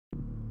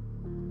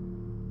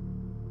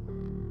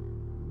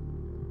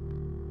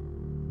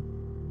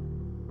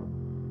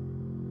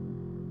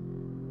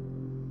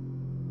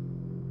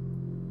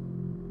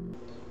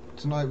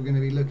tonight we're going to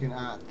be looking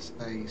at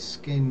a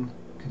skin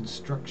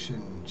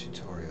construction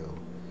tutorial.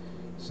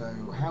 So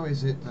how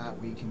is it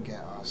that we can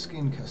get our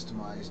skin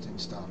customized in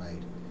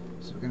Starmade?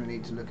 So we're going to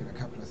need to look at a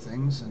couple of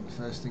things, and the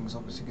first thing is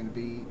obviously going to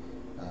be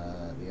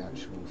the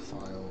actual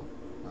file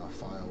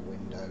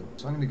window.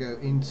 So I'm going to go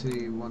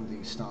into one of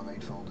these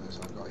Starmade folders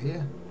I've got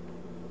here.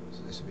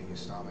 So this will be your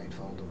Starmade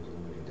folder with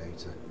all of your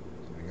data.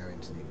 So I'm going to go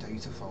into the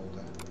data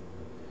folder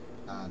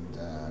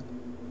and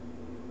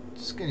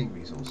skinning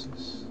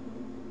resources.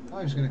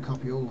 I'm just going to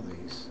copy all of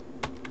these,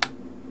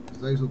 because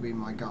those will be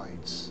my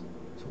guides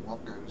for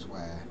what goes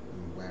where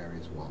and where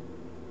is what.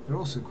 They're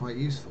also quite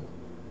useful,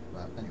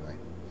 but anyway.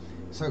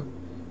 So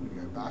we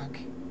go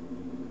back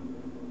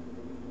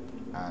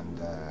and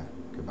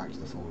go back to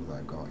the folder that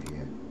I've got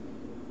here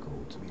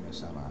called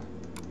Tamino-sama.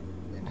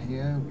 In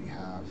here we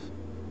have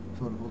a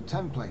folder called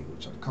template,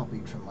 which I've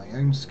copied from my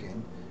own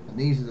skin, and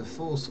these are the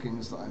 4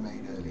 skins that I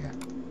made earlier.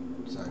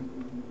 So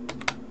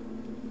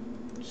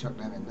chuck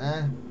them in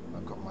there.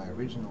 I've got my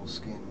original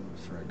skin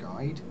for a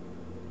guide,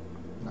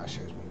 and that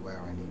shows me where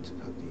I need to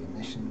put the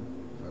emission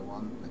if I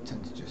want. I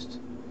tend to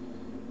just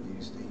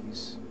use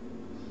these.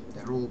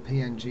 They're all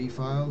PNG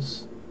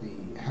files.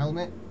 The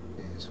helmet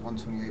is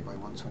 128 by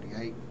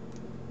 128,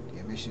 the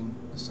emission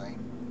the same.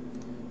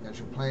 The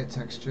actual player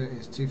texture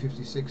is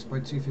 256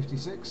 by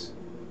 256,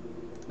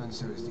 and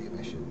so is the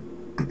emission.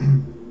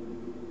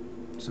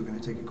 So we're going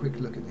to take a quick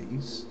look at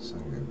these. So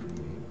I'm going to go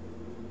preview.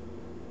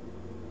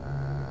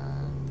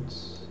 And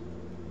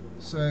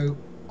so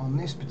on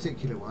this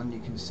particular one, you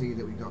can see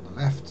that we've got the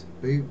left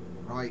boot,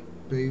 right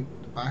boot,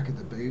 the back of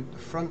the boot, the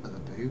front of the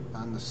boot,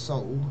 and the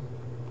sole,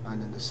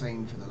 and then the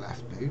same for the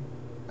left boot.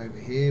 Over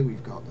here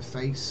we've got the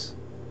face,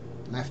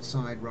 left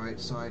side, right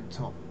side,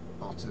 top,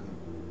 bottom,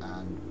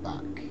 and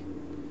back.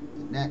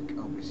 The neck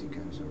obviously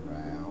goes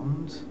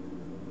around,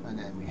 and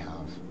then we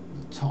have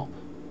the top,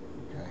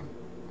 okay,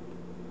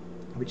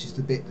 which is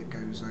the bit that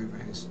goes over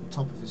his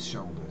top of his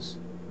shoulders.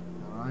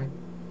 All right.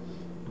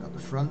 Got the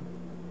front,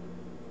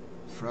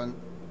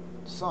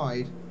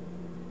 side,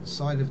 the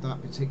side of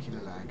that particular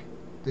leg,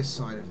 this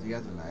side of the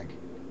other leg,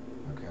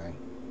 okay,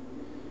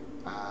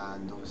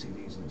 and obviously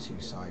these are the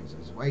 2 sides of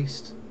his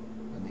waist,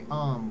 and the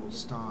arm will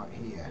start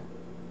here,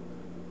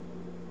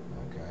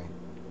 okay.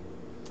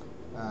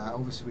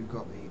 Obviously we've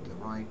got the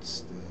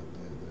rights,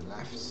 the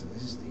left, so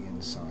this is the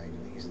inside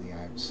and these are the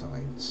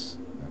outsides,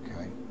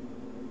 okay,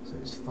 so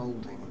it's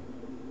folding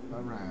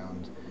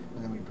around,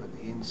 and then we put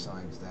the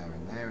insides there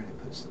and there, and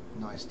it puts them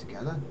nice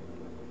together.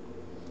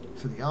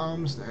 For the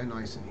arms, they're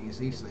nice and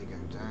easy, so they go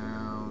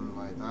down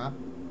like that.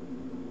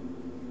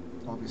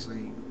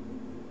 Obviously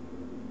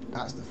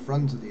that's the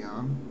front of the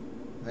arm,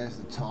 there's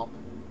the top,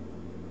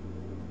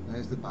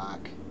 there's the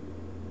back,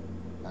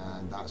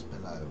 and that's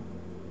below,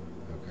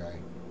 okay.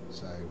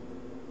 So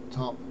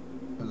top,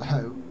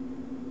 below,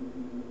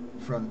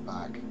 front,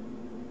 back.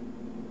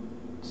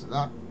 So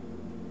that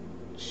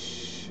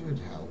should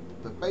help,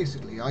 but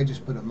basically I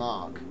just put a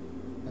mark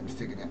and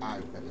figured it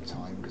out at the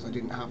time, because I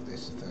didn't have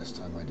this the first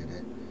time I did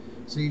it.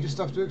 So you just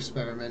have to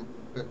experiment,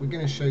 but we're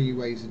going to show you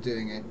ways of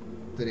doing it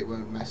that it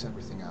won't mess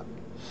everything up.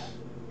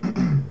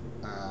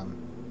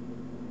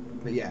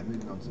 But yeah,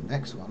 moving on to the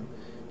next one,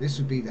 this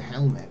would be the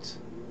helmet.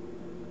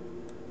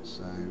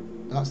 So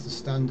that's the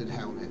standard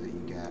helmet that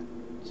you get.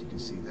 So you can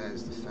see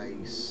there's the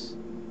face,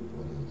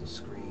 or the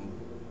screen,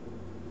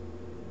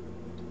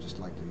 just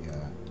like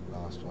the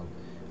last one,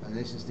 and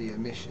this is the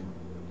emission.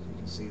 So you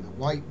can see the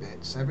white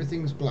bits,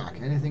 everything's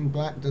black. Anything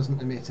black doesn't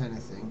emit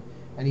anything.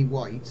 Any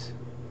white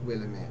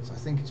will emit. I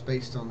think it's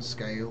based on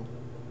scale.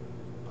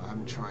 I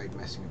haven't tried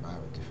messing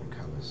about with different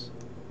colours.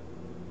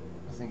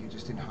 I think it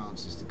just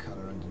enhances the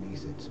colour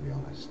underneath it, to be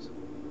honest.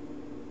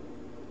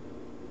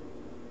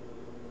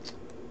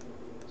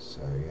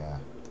 So yeah,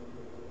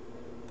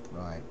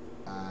 right,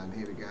 and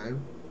here we go.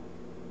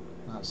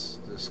 That's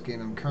the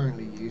skin I'm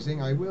currently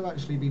using. I will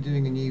actually be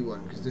doing a new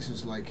one, because this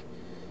was like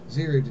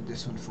Zero did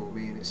this one for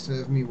me and it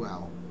served me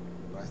well,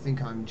 but I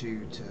think I'm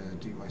due to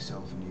do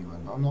myself a new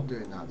one, but I'm not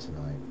doing that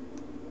tonight.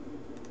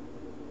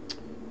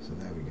 So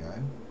there we go.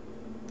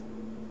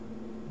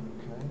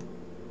 Okay,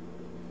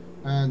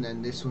 and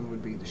then this one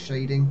would be the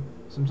shading.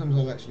 Sometimes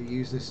I'll actually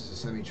use this as a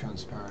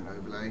semi-transparent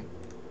overlay.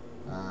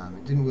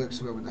 It didn't work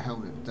so well with the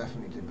helmet, but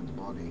definitely did with the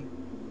body.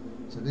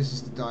 So this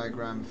is the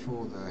diagram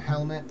for the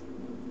helmet.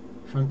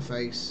 Front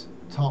face,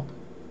 top,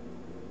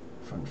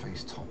 front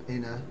face, top,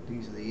 inner.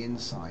 These are the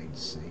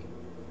insides, see.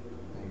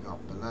 Then you've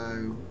got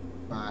below,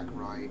 back,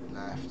 right,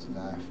 left,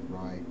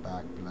 right,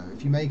 back, below.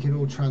 If you make it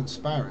all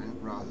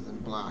transparent rather than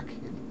black,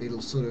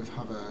 it'll sort of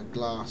have a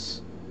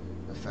glass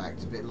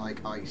effect, a bit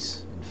like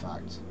ice, in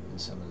fact, in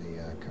some of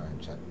the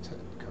current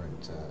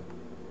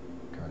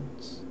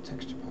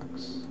texture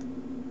packs.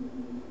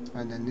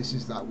 And then this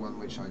is that one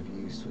which I've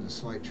used with a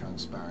slight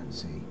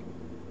transparency,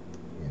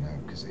 you know,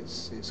 because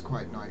it's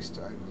quite nice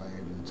to overlay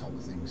over the top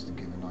of things to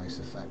give a nice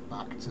effect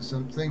back to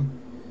something.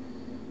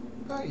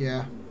 But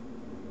yeah,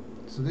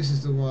 so this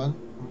is the one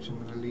which I'm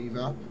going to leave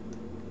up.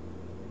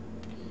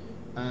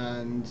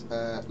 And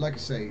like I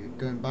say,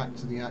 going back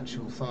to the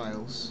actual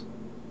files,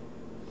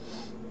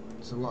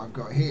 So what I've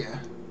got here,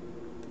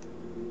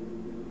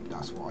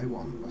 that's what I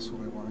want. That's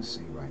what I want to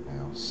see right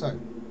now. So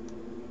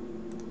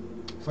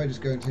if I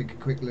just go and take a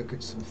quick look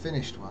at some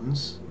finished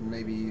ones,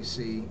 maybe you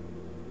see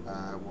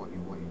what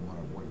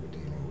we're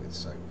dealing with.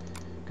 So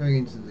going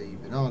into the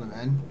banana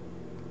men,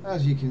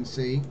 as you can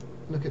see,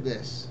 look at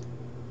this.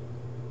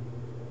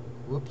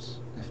 Whoops!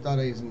 If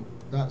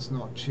that's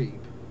not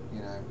cheap, you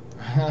know.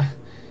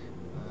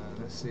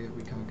 Let's see if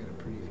we can't get a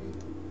preview.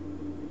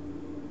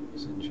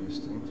 It's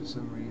interesting. For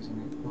some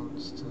reason, it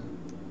wants to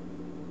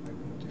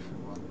open a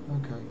different one.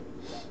 Okay.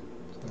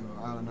 So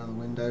I'll add another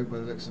window by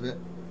the looks of it.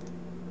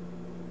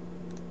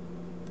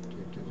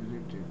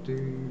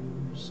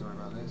 Sorry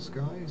about this,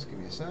 guys. Give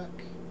me a sec.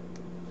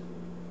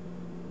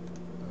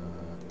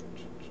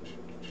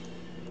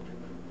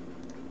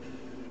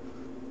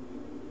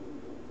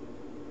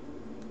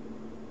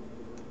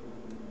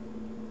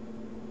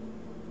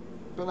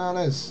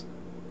 Bananas.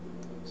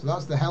 So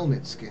that's the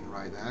helmet skin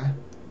right there.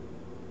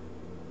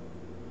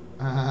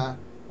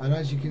 And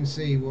as you can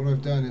see, what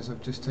I've done is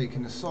I've just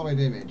taken a solid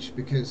image,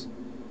 because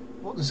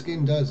what the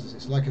skin does is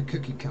it's like a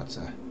cookie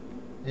cutter.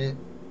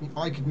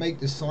 I could make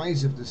the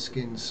size of the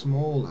skin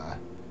smaller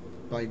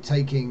by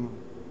taking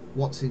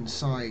what's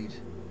inside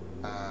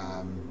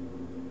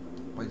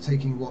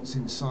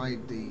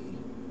the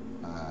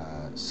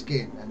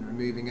skin and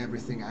removing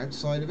everything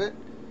outside of it.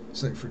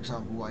 So for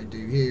example, what I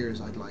do here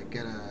is I'd like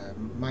get a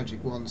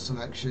magic wand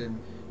selection,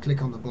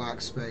 click on the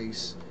black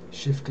space,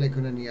 shift click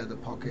on any other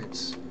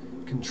pockets,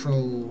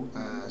 control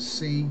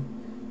C,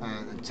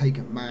 and then take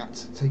a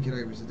matte, take it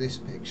over to this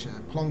picture,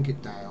 plonk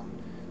it down,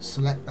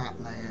 select that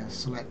layer,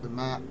 select the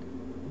matte,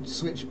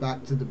 switch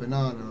back to the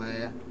banana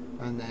layer,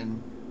 and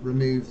then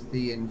remove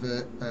the and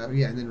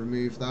then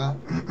remove that.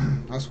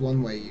 That's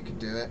one way you could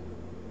do it.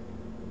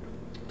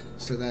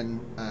 So then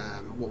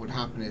what would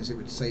happen is it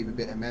would save a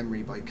bit of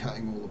memory by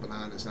cutting all the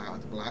bananas out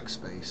of the black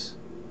space,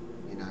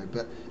 you know.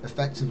 But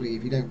effectively,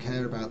 if you don't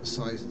care about the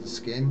size of the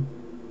skin,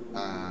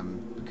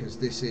 because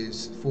this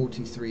is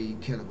 43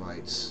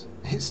 kilobytes,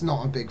 it's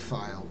not a big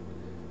file.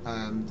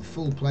 The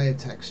full player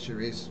texture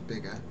is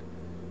bigger.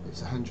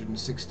 It's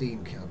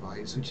 116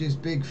 kilobytes, which is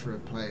big for a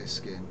player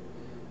skin.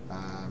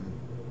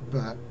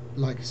 But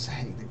like I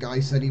say, the guy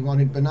said he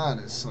wanted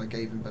bananas, so I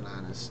gave him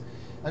bananas.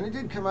 And it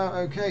did come out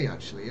okay,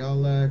 actually.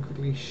 I'll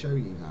quickly show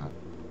you that.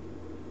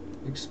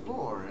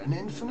 Explore an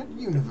infinite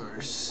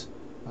universe.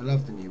 I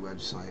love the new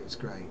website, it's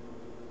great.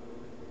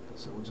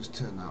 So we'll just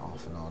turn that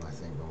off and on, I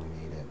think, when we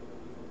need it.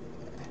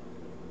 Yeah.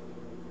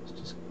 Let's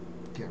just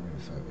get rid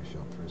of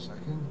Photoshop for a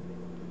second.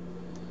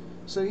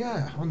 So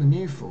yeah, on the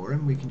new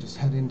forum, we can just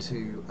head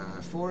into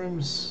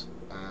forums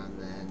and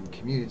then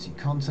community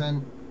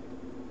content.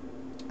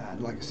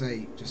 And like I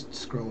say, just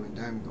scrolling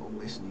down, we've got all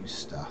this new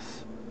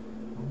stuff.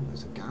 Oh,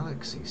 there's a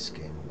galaxy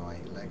skin by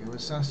Lego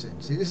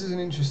Assassin. See, this is an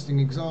interesting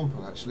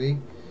example, actually.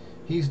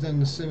 He's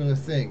done a similar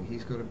thing.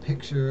 He's got a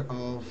picture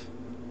of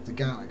the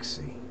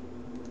galaxy.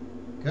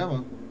 Come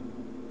on.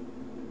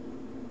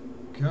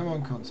 Come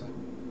on, content.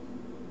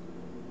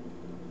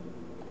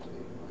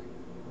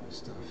 My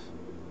stuff.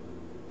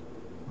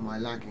 Am I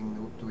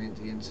lagging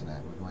the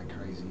internet with my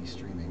crazy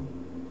streaming?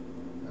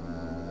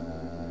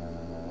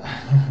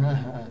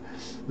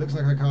 Looks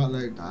like I can't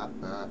load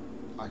that, but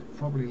I could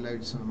probably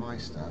load some of my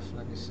stuff.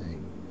 Let me see.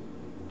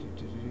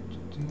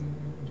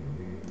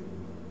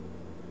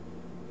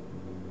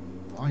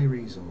 My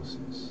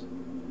resources.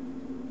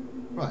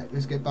 Right,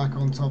 let's get back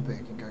on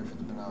topic and go for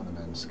the Banana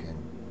Man skin.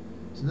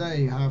 So there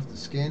you have the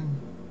skin,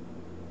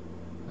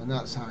 and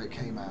that's how it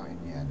came out in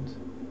the end.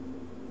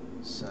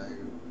 So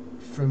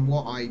from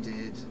what I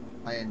did,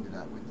 I ended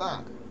up with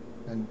that.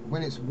 And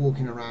when it's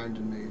walking around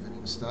and moving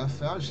and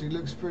stuff, it actually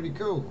looks pretty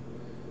cool.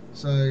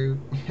 So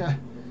yeah,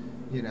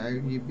 you know,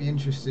 you'd be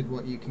interested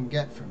what you can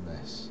get from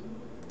this.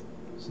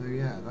 So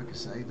yeah, like I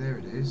say, there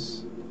it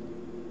is.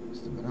 It's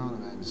the Banana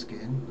Man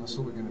skin. That's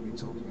what we're going to be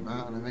talking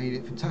about, and I made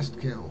it for test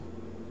kill.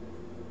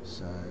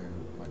 So,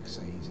 like I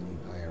say, he's a new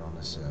player on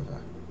the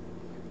server.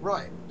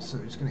 Right, so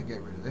we're just going to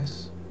get rid of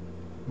this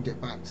and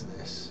get back to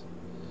this.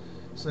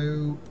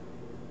 So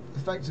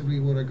effectively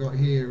what I got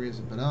here is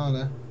a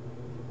banana,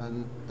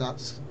 and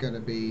that's going to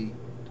be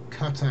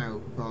cut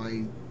out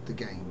by the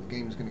game. The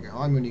game's going to go,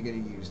 I'm only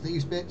going to use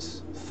these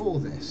bits for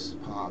this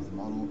part of the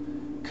model,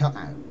 cut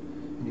out.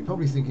 And you're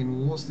probably thinking,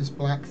 well, what's this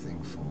black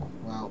thing for?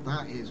 Well,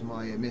 that is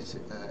my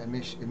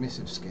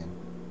emissive skin.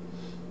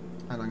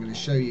 And I'm going to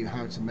show you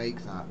how to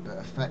make that. But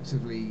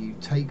effectively, you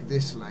take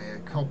this layer,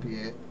 copy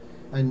it,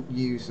 and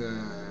use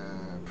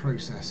a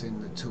process in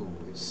the tool.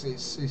 It's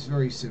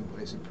very simple.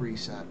 It's a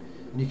preset.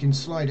 And you can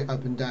slide it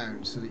up and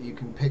down so that you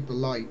can pick the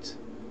light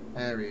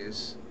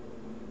areas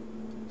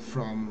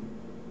from,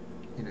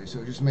 you know, so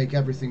it'll just make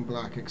everything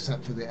black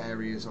except for the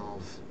areas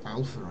of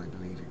alpha, I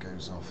believe it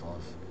goes off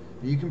of.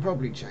 But you can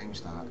probably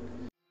change that.